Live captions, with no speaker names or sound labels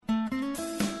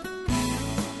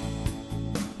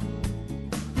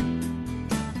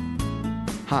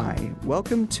Hi,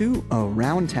 welcome to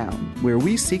Around Town, where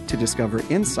we seek to discover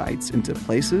insights into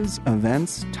places,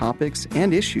 events, topics,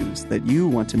 and issues that you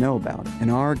want to know about in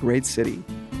our great city.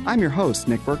 I'm your host,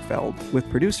 Nick Berkfeld, with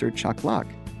producer Chuck Luck.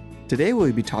 Today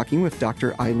we'll be talking with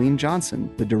Dr. Eileen Johnson,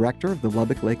 the director of the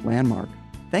Lubbock Lake Landmark.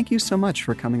 Thank you so much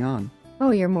for coming on.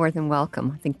 Oh, you're more than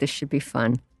welcome. I think this should be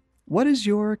fun. What is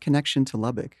your connection to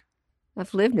Lubbock?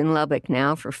 I've lived in Lubbock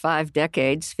now for 5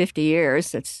 decades, 50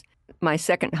 years. It's my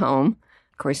second home.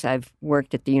 Of course, I've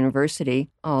worked at the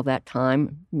university all that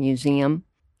time, museum,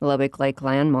 Lubbock Lake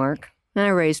Landmark, and I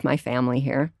raised my family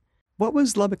here. What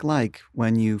was Lubbock like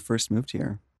when you first moved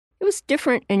here? It was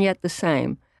different and yet the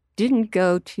same. Didn't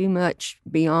go too much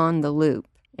beyond the loop.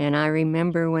 And I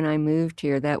remember when I moved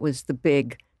here, that was the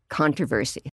big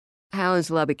controversy. How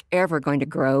is Lubbock ever going to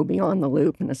grow beyond the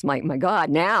loop? And it's like, my God,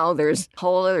 now there's a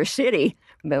whole other city,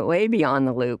 but way beyond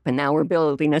the loop. And now we're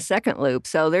building a second loop.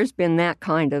 So there's been that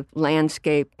kind of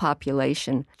landscape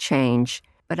population change.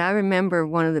 But I remember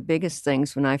one of the biggest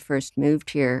things when I first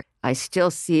moved here, I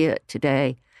still see it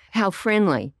today, how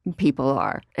friendly people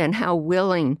are and how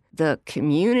willing the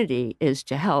community is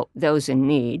to help those in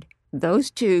need.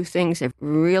 Those two things have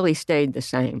really stayed the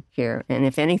same here. And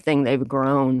if anything, they've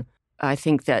grown. I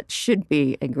think that should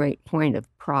be a great point of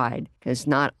pride because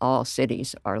not all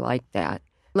cities are like that.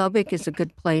 Lubbock is a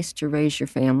good place to raise your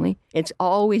family. It's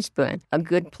always been a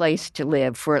good place to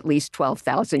live for at least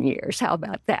 12,000 years. How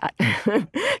about that?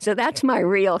 So that's my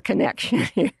real connection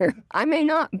here. I may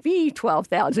not be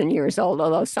 12,000 years old,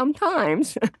 although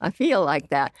sometimes I feel like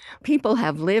that. People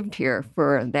have lived here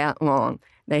for that long.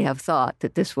 They have thought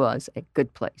that this was a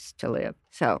good place to live.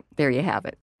 So there you have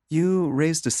it. You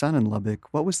raised a son in Lubbock.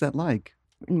 What was that like?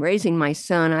 In raising my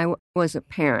son, I was a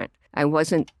parent. I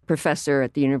wasn't a professor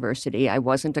at the university. I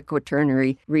wasn't a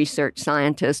quaternary research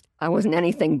scientist. I wasn't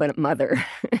anything but a mother.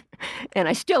 And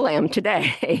I still am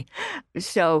today.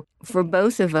 So for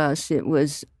both of us, it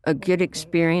was a good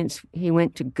experience. He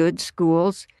went to good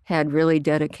schools, had really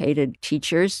dedicated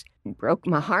teachers. It broke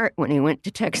my heart when he went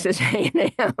to Texas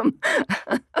A&M.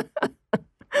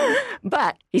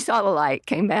 But he saw the light,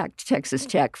 came back to Texas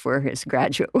Tech for his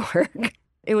graduate work.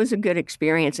 It was a good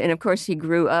experience. And of course, he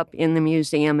grew up in the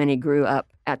museum and he grew up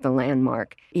at the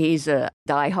Landmark. He's a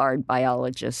diehard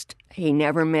biologist. He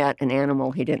never met an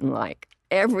animal he didn't like.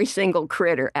 Every single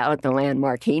critter out at the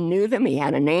Landmark, he knew them. He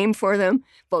had a name for them,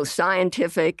 both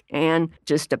scientific and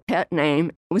just a pet name.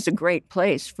 It was a great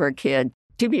place for a kid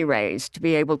to be raised, to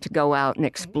be able to go out and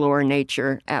explore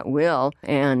nature at will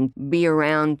and be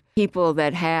around people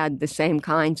that had the same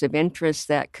kinds of interests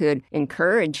that could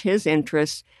encourage his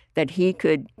interests, that he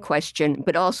could question,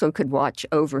 but also could watch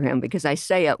over him, because I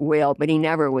say at will, but he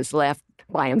never was left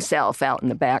by himself out in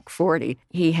the back 40.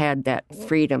 He had that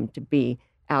freedom to be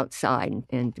outside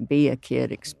and to be a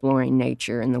kid exploring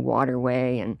nature and the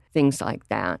waterway and things like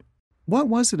that. What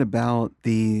was it about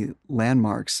the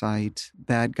Landmark site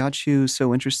that got you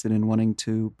so interested in wanting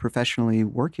to professionally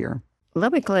work here?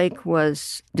 Lubbock Lake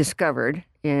was discovered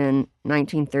in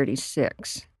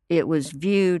 1936. It was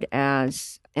viewed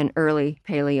as an early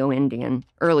Paleo-Indian,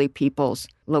 early peoples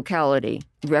locality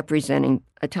representing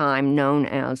a time known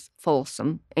as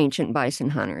Folsom, ancient bison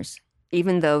hunters.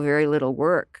 Even though very little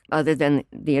work other than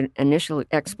the initial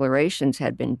explorations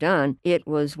had been done, it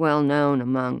was well known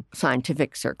among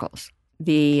scientific circles.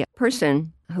 The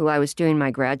person who I was doing my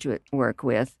graduate work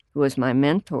with, who was my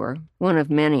mentor, one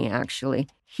of many actually,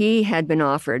 he had been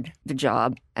offered the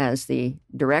job as the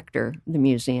director of the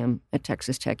museum at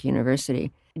Texas Tech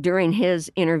University. During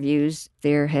his interviews,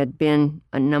 there had been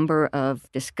a number of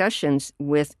discussions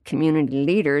with community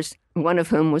leaders, one of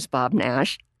whom was Bob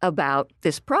Nash, about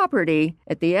this property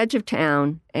at the edge of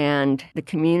town, and the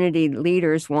community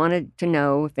leaders wanted to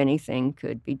know if anything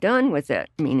could be done with it,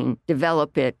 meaning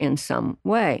develop it in some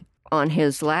way. On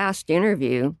his last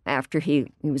interview, after he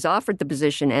was offered the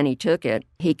position and he took it,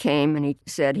 he came and he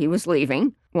said he was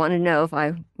leaving, wanted to know if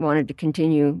I wanted to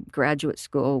continue graduate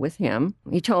school with him.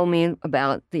 He told me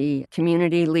about the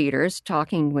community leaders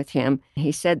talking with him.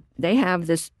 He said, they have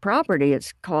this property,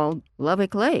 it's called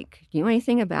Lubbock Lake. Do you know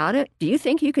anything about it? Do you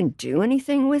think you can do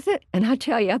anything with it? And I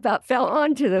tell you, I about fell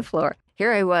onto the floor.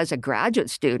 Here I was, a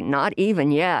graduate student, not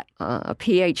even yet a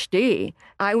PhD.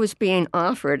 I was being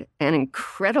offered an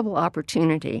incredible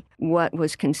opportunity, what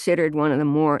was considered one of the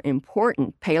more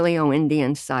important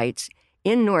Paleo-Indian sites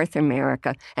in North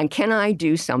America, and can I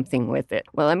do something with it?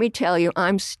 Well, let me tell you,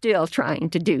 I'm still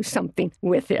trying to do something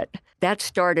with it. That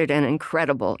started an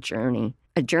incredible journey,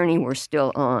 a journey we're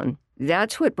still on.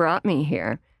 That's what brought me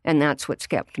here, and that's what's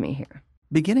kept me here.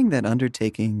 Beginning that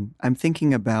undertaking, I'm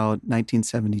thinking about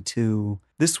 1972.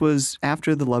 This was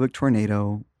after the Lubbock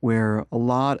tornado, where a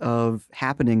lot of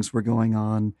happenings were going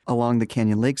on along the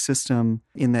Canyon Lake system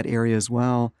in that area as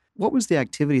well. What was the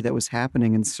activity that was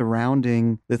happening and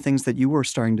surrounding the things that you were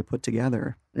starting to put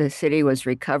together? The city was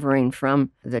recovering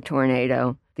from the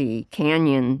tornado. The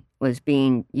canyon was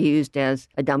being used as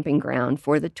a dumping ground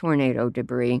for the tornado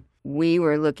debris. We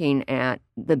were looking at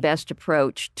the best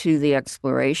approach to the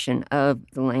exploration of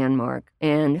the landmark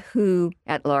and who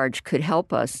at large could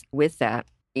help us with that.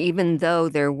 Even though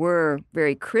there were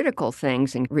very critical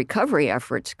things and recovery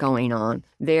efforts going on,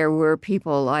 there were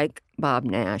people like Bob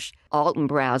Nash, Alton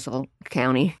Brazel,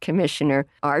 County Commissioner,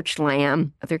 Arch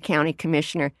Lamb, other county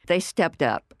commissioner. They stepped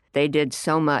up. They did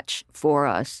so much for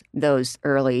us those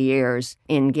early years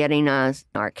in getting us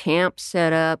our camp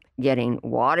set up, getting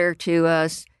water to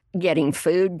us, getting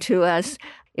food to us.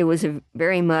 It was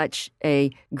very much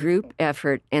a group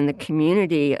effort, and the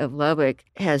community of Lubbock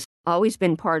has always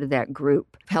been part of that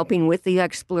group, helping with the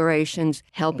explorations,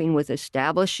 helping with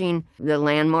establishing the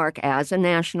landmark as a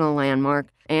national landmark,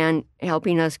 and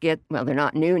helping us get, well, they're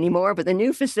not new anymore, but the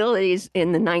new facilities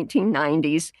in the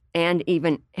 1990s, and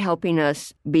even helping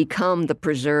us become the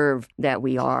preserve that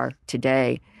we are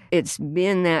today. It's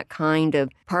been that kind of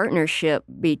partnership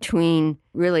between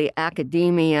really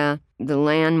academia, the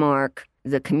landmark,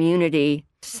 the community,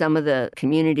 some of the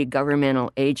community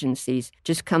governmental agencies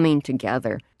just coming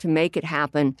together to make it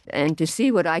happen and to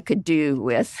see what I could do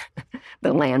with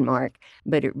the landmark.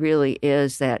 But it really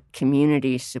is that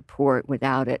community support.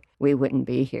 Without it, we wouldn't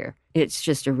be here. It's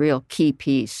just a real key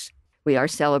piece. We are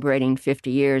celebrating 50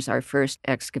 years. Our first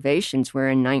excavations were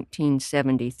in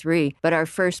 1973, but our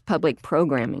first public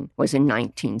programming was in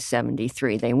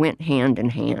 1973. They went hand in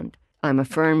hand. I'm a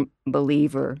firm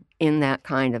believer in that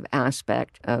kind of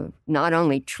aspect of not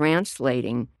only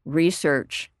translating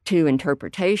research to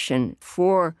interpretation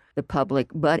for the public,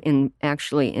 but in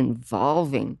actually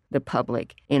involving the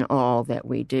public in all that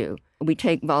we do. We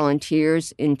take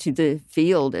volunteers into the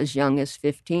field as young as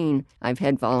 15. I've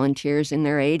had volunteers in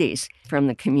their 80s from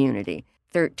the community.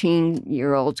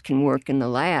 13-year-olds can work in the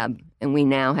lab, and we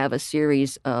now have a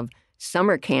series of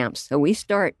summer camps. So we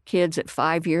start kids at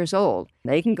 5 years old.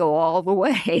 They can go all the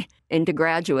way into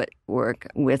graduate work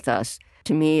with us.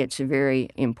 To me, it's a very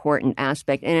important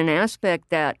aspect, and an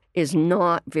aspect that is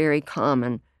not very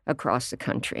common across the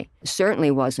country. It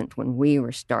certainly wasn't when we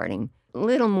were starting. A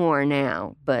little more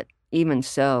now, but even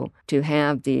so, to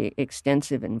have the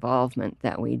extensive involvement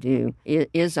that we do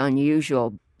is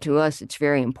unusual. To us, it's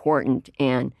very important,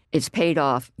 and it's paid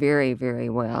off very, very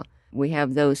well. We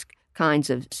have those kinds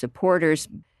of supporters.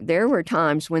 There were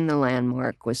times when the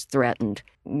landmark was threatened.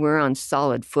 We're on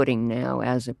solid footing now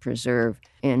as a preserve,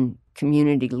 and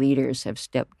community leaders have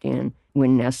stepped in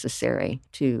when necessary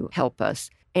to help us.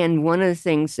 And one of the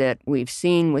things that we've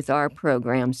seen with our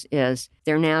programs is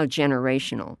they're now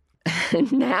generational.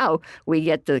 Now we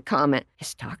get the comment,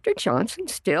 is Dr. Johnson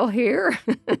still here?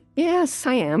 Yes,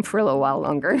 I am for a little while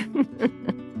longer.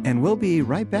 And we'll be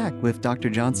right back with Dr.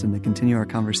 Johnson to continue our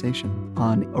conversation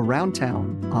on Around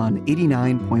Town on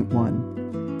 89.1.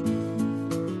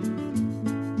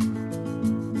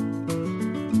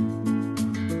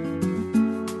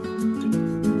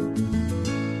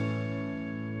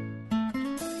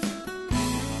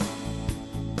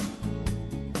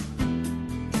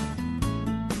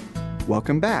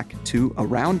 Welcome back to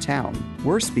Around Town.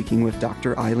 We're speaking with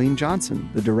Dr. Eileen Johnson,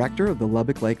 the director of the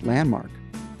Lubbock Lake Landmark.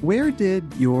 Where did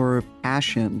your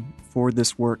passion for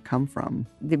this work come from?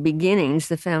 The beginnings,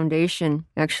 the foundation,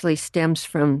 actually stems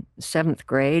from 7th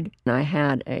grade. I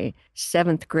had a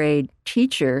 7th grade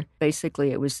teacher.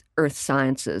 Basically, it was earth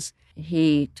sciences.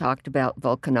 He talked about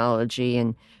volcanology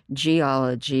and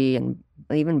geology and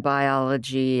even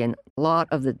biology and a lot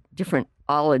of the different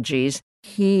ologies.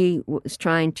 He was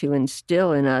trying to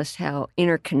instill in us how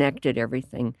interconnected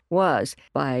everything was.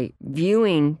 By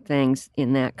viewing things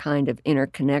in that kind of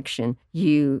interconnection,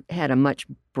 you had a much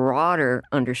broader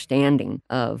understanding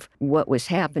of what was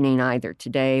happening either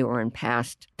today or in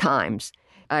past times.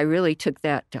 I really took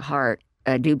that to heart.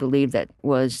 I do believe that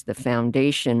was the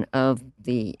foundation of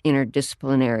the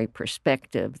interdisciplinary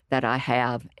perspective that I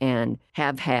have and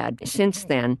have had. Since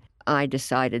then, I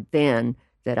decided then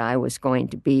that I was going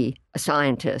to be a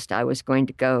scientist. I was going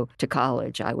to go to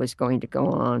college. I was going to go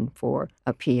on for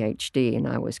a PhD, and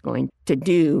I was going to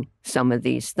do some of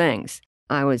these things.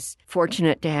 I was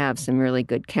fortunate to have some really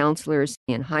good counselors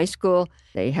in high school.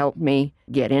 They helped me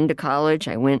get into college.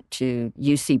 I went to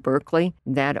UC Berkeley.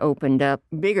 That opened up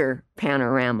a bigger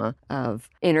panorama of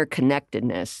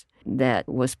interconnectedness that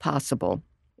was possible.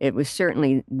 It was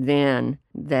certainly then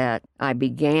that I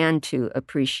began to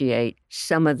appreciate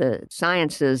some of the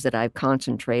sciences that I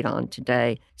concentrate on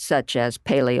today, such as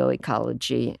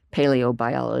paleoecology,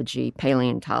 paleobiology,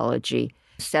 paleontology,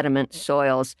 sediment,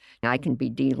 soils. I can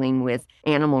be dealing with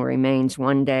animal remains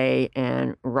one day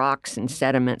and rocks and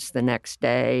sediments the next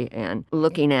day, and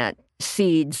looking at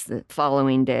seeds the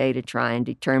following day to try and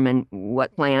determine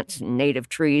what plants and native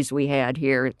trees we had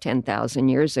here 10,000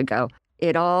 years ago.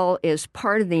 It all is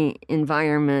part of the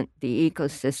environment, the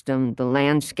ecosystem, the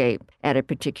landscape at a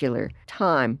particular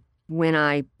time. When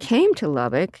I came to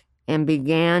Lubbock and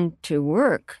began to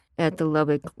work at the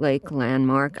Lubbock Lake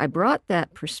Landmark, I brought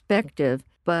that perspective,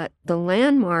 but the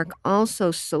landmark also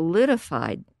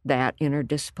solidified that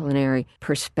interdisciplinary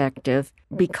perspective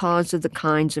because of the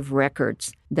kinds of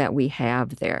records that we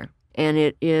have there. And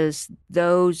it is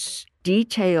those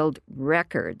detailed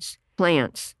records,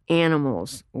 plants,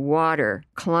 animals, water,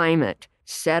 climate,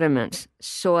 sediments,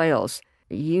 soils,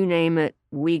 you name it,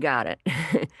 we got it.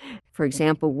 For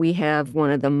example, we have one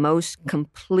of the most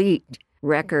complete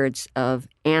records of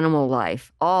animal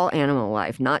life, all animal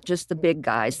life, not just the big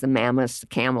guys, the mammoths, the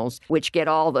camels, which get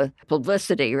all the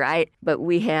publicity, right? But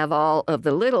we have all of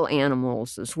the little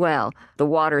animals as well, the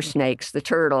water snakes, the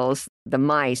turtles, the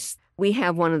mice. We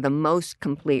have one of the most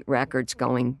complete records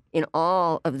going in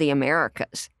all of the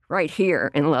Americas, right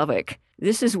here in Lubbock.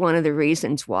 This is one of the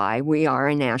reasons why we are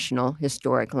a National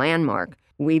Historic Landmark.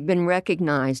 We've been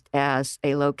recognized as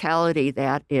a locality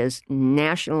that is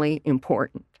nationally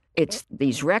important. It's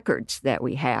these records that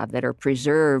we have that are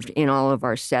preserved in all of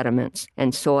our sediments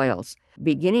and soils.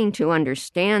 Beginning to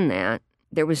understand that,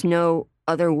 there was no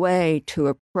other way to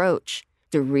approach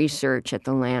the research at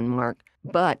the landmark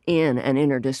but in an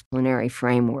interdisciplinary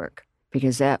framework,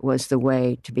 because that was the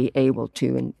way to be able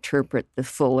to interpret the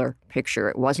fuller picture.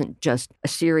 It wasn't just a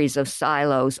series of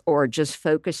silos or just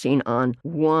focusing on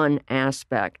one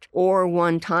aspect or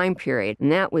one time period.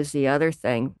 And that was the other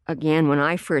thing. Again, when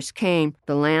I first came,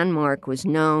 the landmark was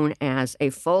known as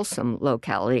a Folsom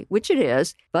locality, which it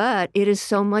is, but it is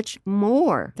so much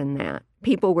more than that.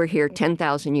 People were here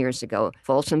 10,000 years ago,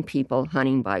 Folsom people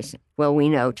hunting bison. Well, we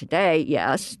know today,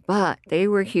 yes, but they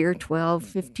were here 12,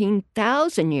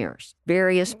 15,000 years.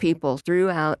 Various people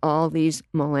throughout all these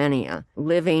millennia,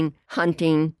 living,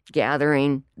 hunting,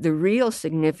 gathering. The real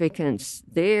significance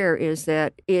there is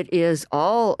that it is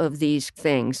all of these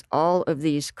things, all of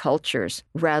these cultures,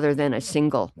 rather than a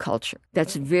single culture.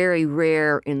 That's very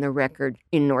rare in the record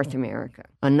in North America.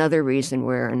 Another reason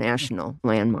we're a national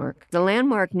landmark. The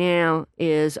landmark now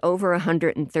is over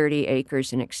 130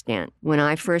 acres in extent. When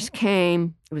I first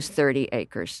came, it was 30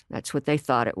 acres. That's what they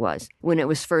thought it was. When it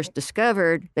was first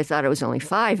discovered, they thought it was only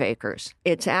 5 acres.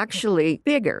 It's actually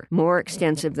bigger, more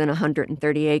extensive than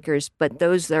 130 acres, but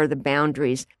those are the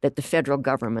boundaries that the federal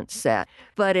government set.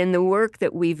 But in the work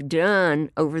that we've done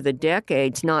over the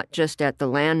decades, not just at the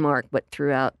landmark, but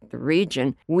throughout the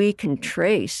region, we can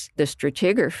trace the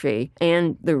stratigraphy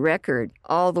and the record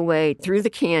all the way through the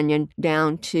canyon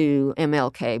down to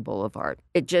MLK Boulevard.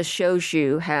 It just shows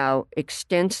you how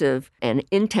extensive and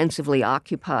intensively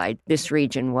occupied this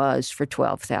region was for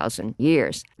 12,000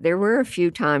 years. There were a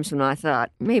few times when I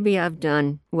thought, maybe I've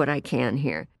done what I can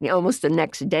here. Almost the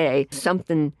next day,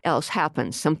 something else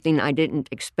happens, something I didn't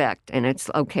expect, and it's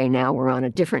okay, now we're on a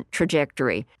different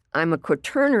trajectory. I'm a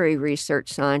quaternary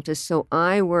research scientist, so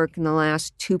I work in the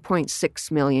last 2.6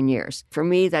 million years. For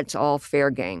me, that's all fair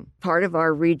game. Part of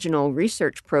our regional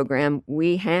research program,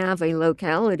 we have a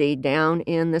locality down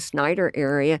in the Snyder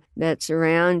area that's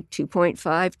around 2.5,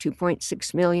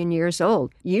 2.6 million years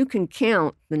old. You can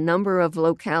count the number of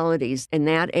localities in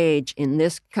that age in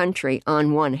this country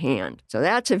on one hand. So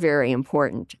that's a very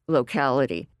important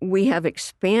locality. We have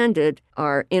expanded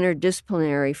our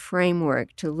interdisciplinary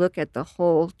framework to look at the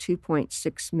whole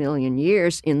 2.6 million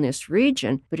years in this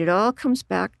region, but it all comes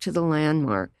back to the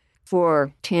landmark.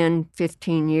 For 10,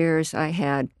 15 years, I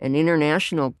had an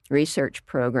international research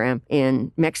program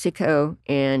in Mexico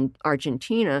and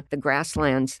Argentina, the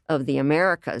grasslands of the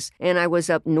Americas. And I was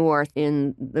up north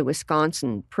in the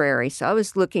Wisconsin prairie. So I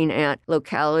was looking at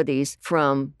localities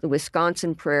from the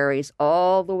Wisconsin prairies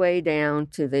all the way down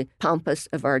to the pampas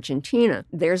of Argentina.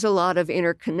 There's a lot of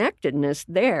interconnectedness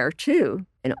there, too.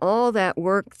 And all that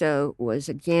work, though, was,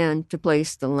 again, to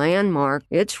place the landmark,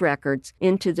 its records,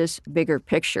 into this bigger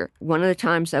picture. One of the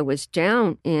times I was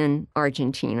down in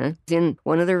Argentina, in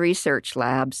one of the research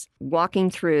labs,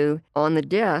 walking through, on the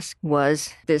desk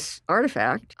was this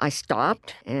artifact. I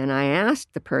stopped and I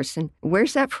asked the person,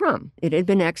 where's that from? It had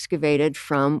been excavated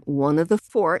from one of the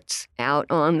forts out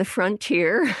on the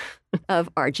frontier of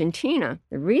Argentina.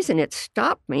 The reason it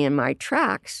stopped me in my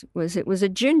tracks was it was a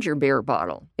ginger beer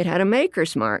bottle. It had a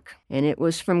maker's mark, and it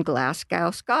was from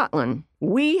Glasgow, Scotland.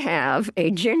 We have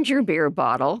a ginger beer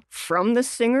bottle from the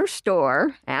Singer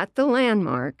store at the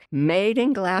Landmark, made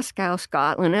in Glasgow,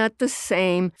 Scotland, at the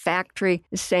same factory,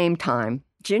 the same time.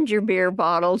 Ginger beer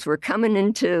bottles were coming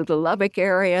into the Lubbock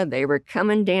area. They were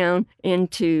coming down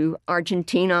into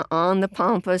Argentina on the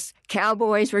Pampas.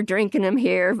 Cowboys were drinking them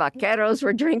here. Vaqueros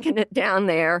were drinking it down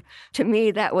there. To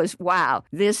me, that was, wow,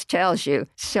 this tells you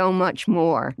so much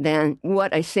more than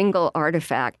what a single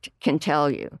artifact can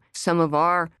tell you. Some of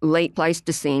our late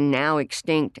Pleistocene, now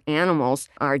extinct animals,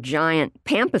 our giant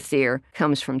pamphothere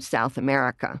comes from South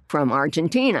America, from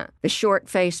Argentina. The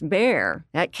short-faced bear,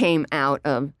 that came out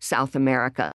of South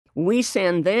America. We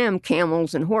send them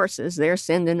camels and horses. They're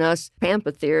sending us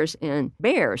pamphotheres and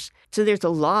bears. So there's a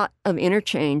lot of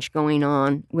interchange going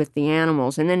on with the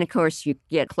animals. And then, of course, you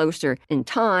get closer in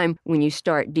time when you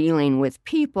start dealing with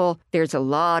people. There's a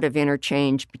lot of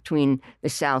interchange between the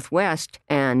Southwest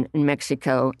and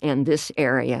Mexico and this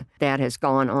area that has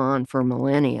gone on for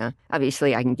millennia.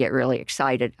 Obviously, I can get really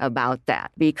excited about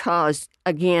that because,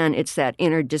 again, it's that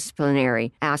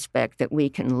interdisciplinary aspect that we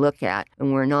can look at.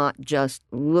 And we're not just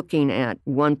looking at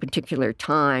one particular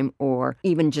time or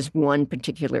even just one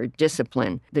particular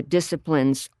discipline. The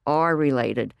disciplines are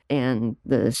related, and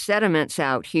the sediments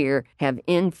out here have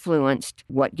influenced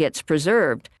what gets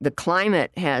preserved. The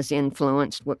climate has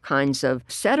influenced what kinds of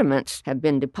sediments have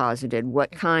been deposited,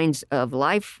 what kinds of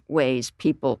lifeways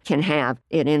people can have.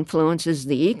 It influences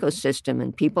the ecosystem,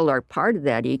 and people are part of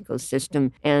that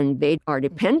ecosystem, and they are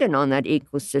dependent on that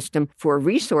ecosystem for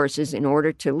resources in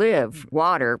order to live: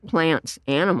 water, plants,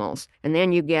 animals. And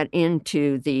then you get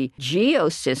into the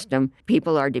geosystem.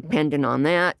 People are dependent on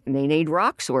that. They need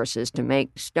rock sources to make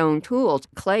stone tools,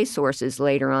 clay sources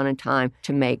later on in time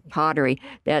to make pottery,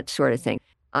 that sort of thing.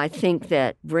 I think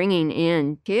that bringing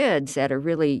in kids at a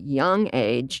really young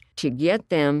age to get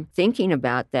them thinking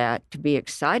about that, to be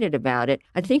excited about it,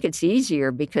 I think it's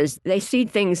easier because they see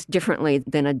things differently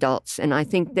than adults. And I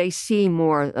think they see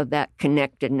more of that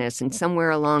connectedness. And somewhere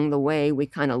along the way, we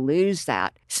kind of lose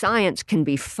that. Science can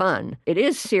be fun. It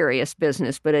is serious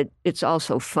business, but it's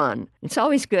also fun. It's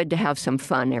always good to have some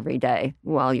fun every day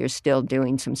while you're still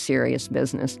doing some serious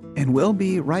business. And we'll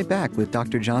be right back with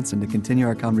Dr. Johnson to continue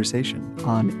our conversation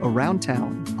on Around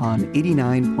Town on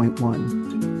 89.1.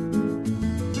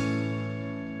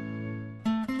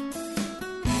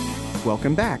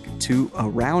 Welcome back to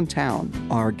Around Town.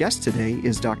 Our guest today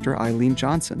is Dr. Eileen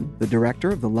Johnson, the director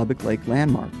of the Lubbock Lake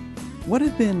Landmark. What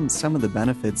have been some of the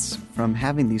benefits from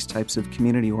having these types of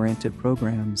community-oriented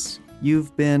programs?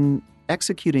 You've been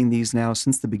executing these now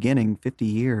since the beginning, 50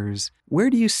 years.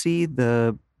 Where do you see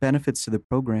the benefits to the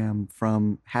program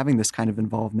from having this kind of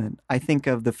involvement? I think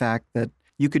of the fact that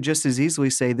you could just as easily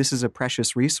say this is a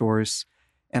precious resource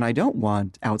and I don't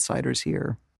want outsiders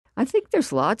here. I think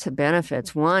there's lots of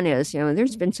benefits. One is,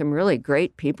 there's been some really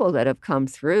great people that have come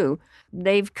through.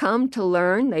 They've come to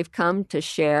learn, they've come to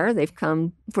share, they've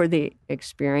come for the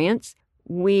experience.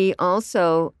 We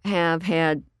also have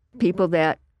had people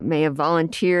that may have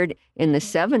volunteered in the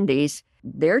 70s.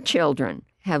 Their children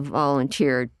have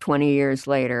volunteered 20 years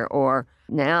later, or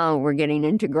now we're getting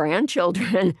into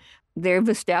grandchildren. They've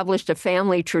established a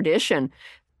family tradition.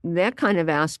 That kind of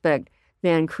aspect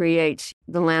then creates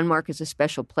the Landmark as a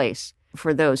special place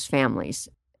for those families.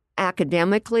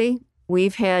 Academically,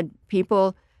 we've had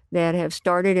people that have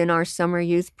started in our summer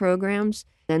youth programs,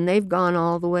 and they've gone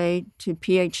all the way to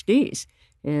PhDs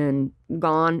and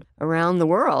gone around the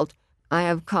world. I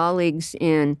have colleagues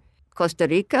in Costa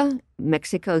Rica,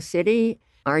 Mexico City,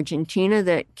 Argentina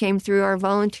that came through our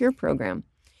volunteer program.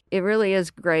 It really is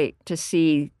great to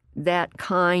see that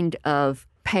kind of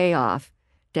payoff,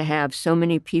 to have so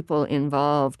many people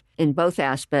involved in both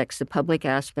aspects, the public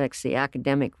aspects, the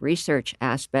academic research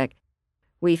aspect.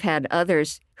 We've had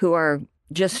others who are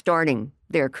just starting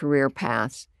their career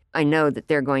paths. I know that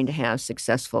they're going to have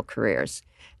successful careers,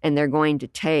 and they're going to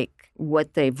take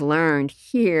what they've learned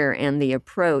here and the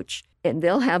approach, and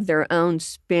they'll have their own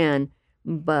spin,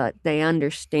 but they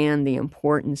understand the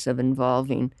importance of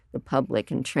involving the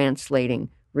public and translating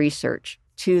research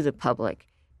to the public.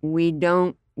 We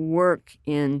don't work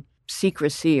in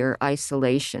secrecy or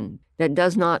isolation. That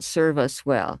does not serve us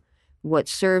well. What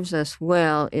serves us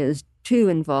well is to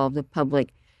involve the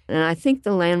public. And I think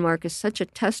the Landmark is such a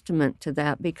testament to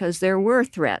that, because there were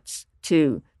threats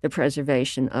to the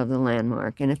preservation of the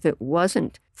Landmark. And if it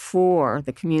wasn't for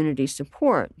the community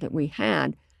support that we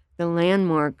had, the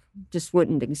Landmark just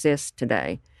wouldn't exist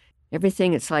today.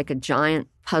 Everything, it's like a giant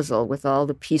puzzle with all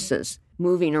the pieces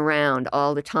moving around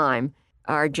all the time.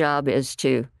 Our job is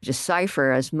to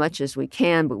decipher as much as we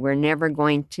can, but we're never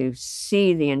going to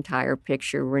see the entire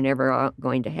picture. We're never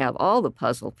going to have all the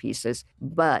puzzle pieces.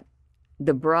 But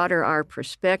the broader our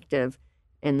perspective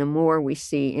and the more we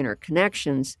see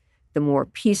interconnections, the more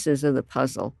pieces of the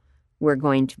puzzle we're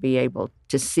going to be able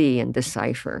to see and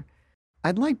decipher.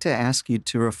 I'd like to ask you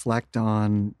to reflect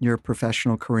on your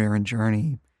professional career and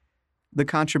journey, the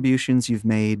contributions you've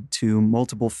made to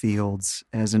multiple fields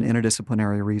as an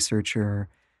interdisciplinary researcher,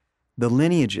 the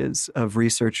lineages of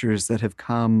researchers that have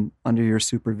come under your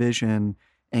supervision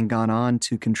and gone on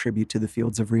to contribute to the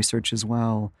fields of research as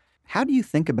well. How do you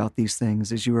think about these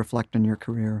things as you reflect on your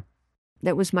career?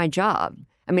 That was my job.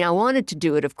 I mean, I wanted to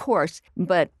do it, of course,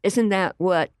 but isn't that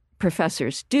what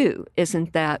professors do?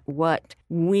 Isn't that what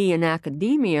we in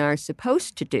academia are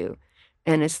supposed to do?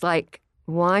 And it's like,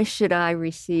 why should I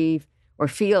receive or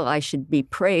feel I should be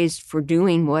praised for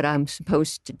doing what I'm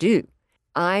supposed to do?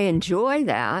 I enjoy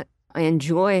that. I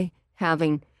enjoy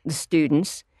having the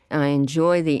students. I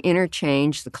enjoy the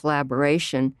interchange, the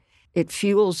collaboration. It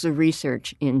fuels the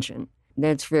research engine.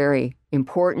 That's very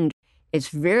important. It's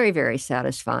very, very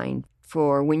satisfying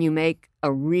for when you make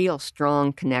a real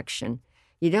strong connection.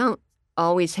 You don't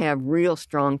always have real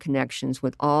strong connections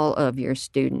with all of your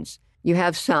students. You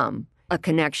have a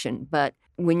connection, but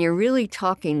when you're really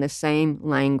talking the same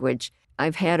language,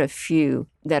 I've had a few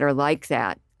that are like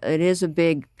that. It is a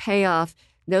big payoff.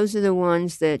 Those are the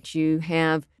ones that you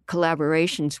have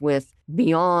collaborations with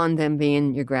beyond them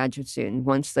being your graduate student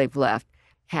once they've left,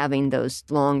 having those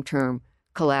long-term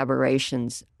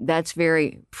collaborations. That's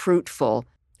very fruitful.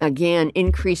 Again,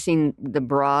 increasing the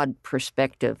broad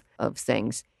perspective of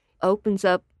things opens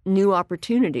up new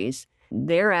opportunities.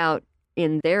 They're out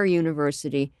in their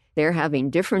university. They're having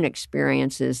different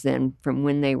experiences than from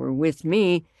when they were with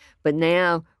me, but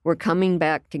now we're coming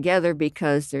back together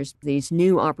because there's these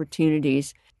new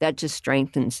opportunities that just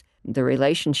strengthens the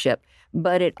relationship.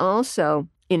 But it also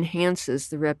enhances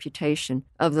the reputation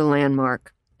of the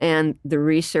landmark and the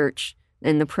research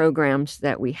and the programs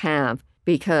that we have,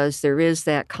 because there is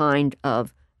that kind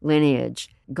of lineage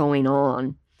going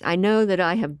on. I know that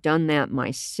I have done that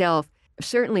myself,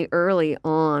 certainly early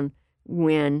on,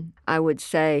 when I would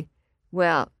say,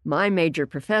 well, my major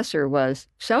professor was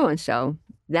so-and-so.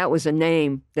 That was a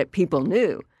name that people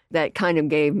knew. That kind of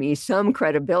gave me some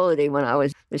credibility when I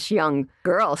was this young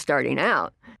girl starting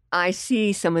out. I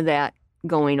see some of that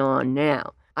going on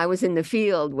now. I was in the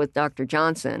field with Dr.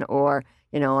 Johnson, or,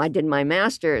 I did my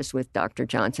master's with Dr.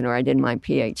 Johnson, or I did my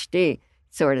PhD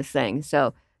sort of thing.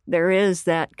 So there is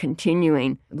that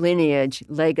continuing lineage,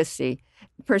 legacy.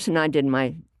 The person I did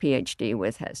my PhD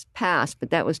with has passed, but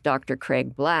that was Dr.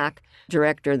 Craig Black,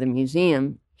 director of the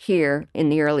museum here in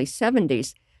the early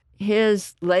 70s.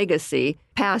 His legacy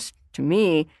passed to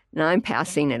me, and I'm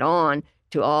passing it on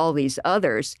to all these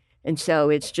others. And so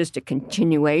it's just a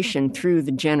continuation through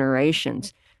the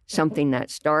generations, something that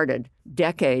started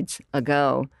decades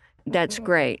ago. That's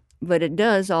great, but it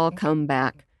does all come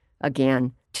back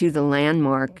again to the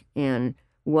landmark and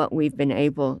what we've been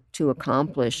able to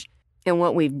accomplish and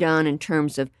what we've done in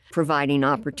terms of providing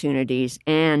opportunities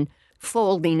and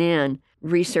folding in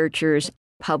researchers,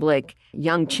 public,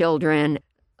 young children,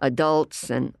 adults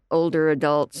and older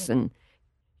adults. And,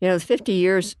 50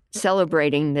 years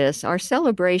celebrating this. Our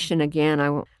celebration, again, I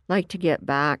would like to get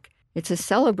back. It's a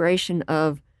celebration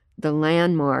of the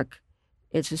landmark.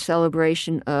 It's a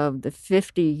celebration of the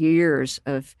 50 years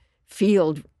of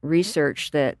field research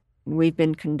that we've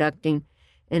been conducting.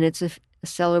 And it's a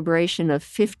celebration of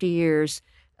 50 years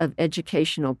of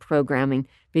educational programming,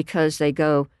 because they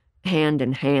go hand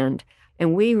in hand.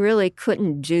 And we really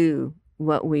couldn't do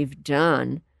what we've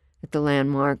done at the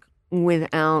landmark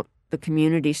without the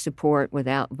community support,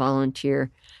 without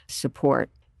volunteer support.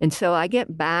 And so I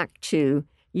get back to,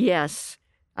 yes,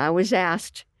 I was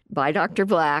asked by Dr.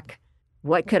 Black,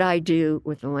 what could I do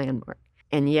with the landmark?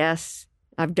 And yes,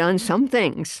 I've done some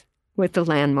things with the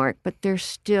landmark, but there's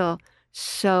still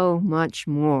so much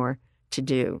more to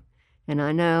do. And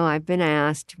I know I've been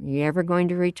asked, are you ever going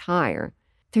to retire?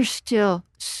 There's still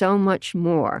so much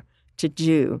more to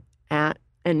do at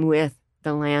and with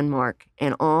the landmark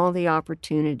and all the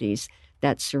opportunities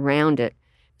that surround it,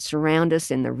 surround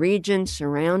us in the region,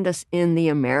 surround us in the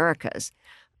Americas.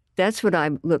 That's what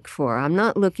I look for. I'm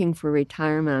not looking for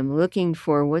retirement. I'm looking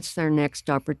for what's our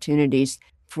next opportunities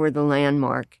for the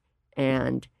landmark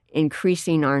and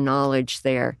increasing our knowledge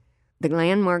there. The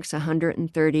landmark's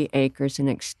 130 acres in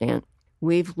extent.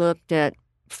 We've looked at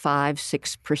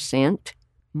 5-6%.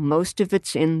 Most of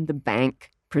it's in the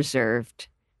bank preserved.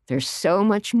 There's so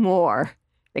much more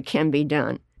that can be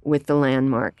done with the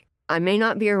landmark. I may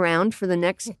not be around for the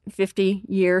next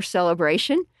 50-year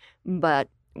celebration, but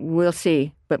we'll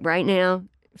see. But right now,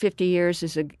 50 years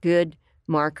is a good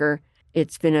marker.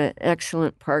 It's been an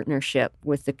excellent partnership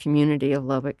with the community of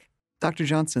Lubbock. Dr.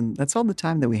 Johnson, that's all the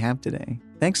time that we have today.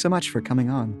 Thanks so much for coming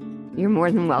on. You're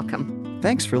more than welcome.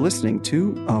 Thanks for listening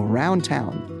to Around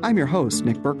Town. I'm your host,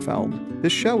 Nick Berkfeld.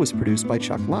 This show was produced by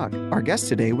Chuck Luck. Our guest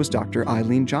today was Dr.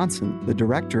 Eileen Johnson, the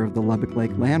director of the Lubbock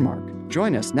Lake Landmark.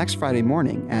 Join us next Friday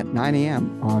morning at 9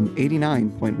 a.m. on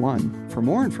 89.1. For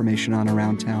more information on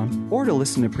Around Town or to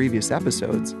listen to previous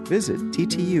episodes, visit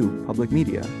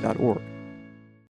ttupublicmedia.org.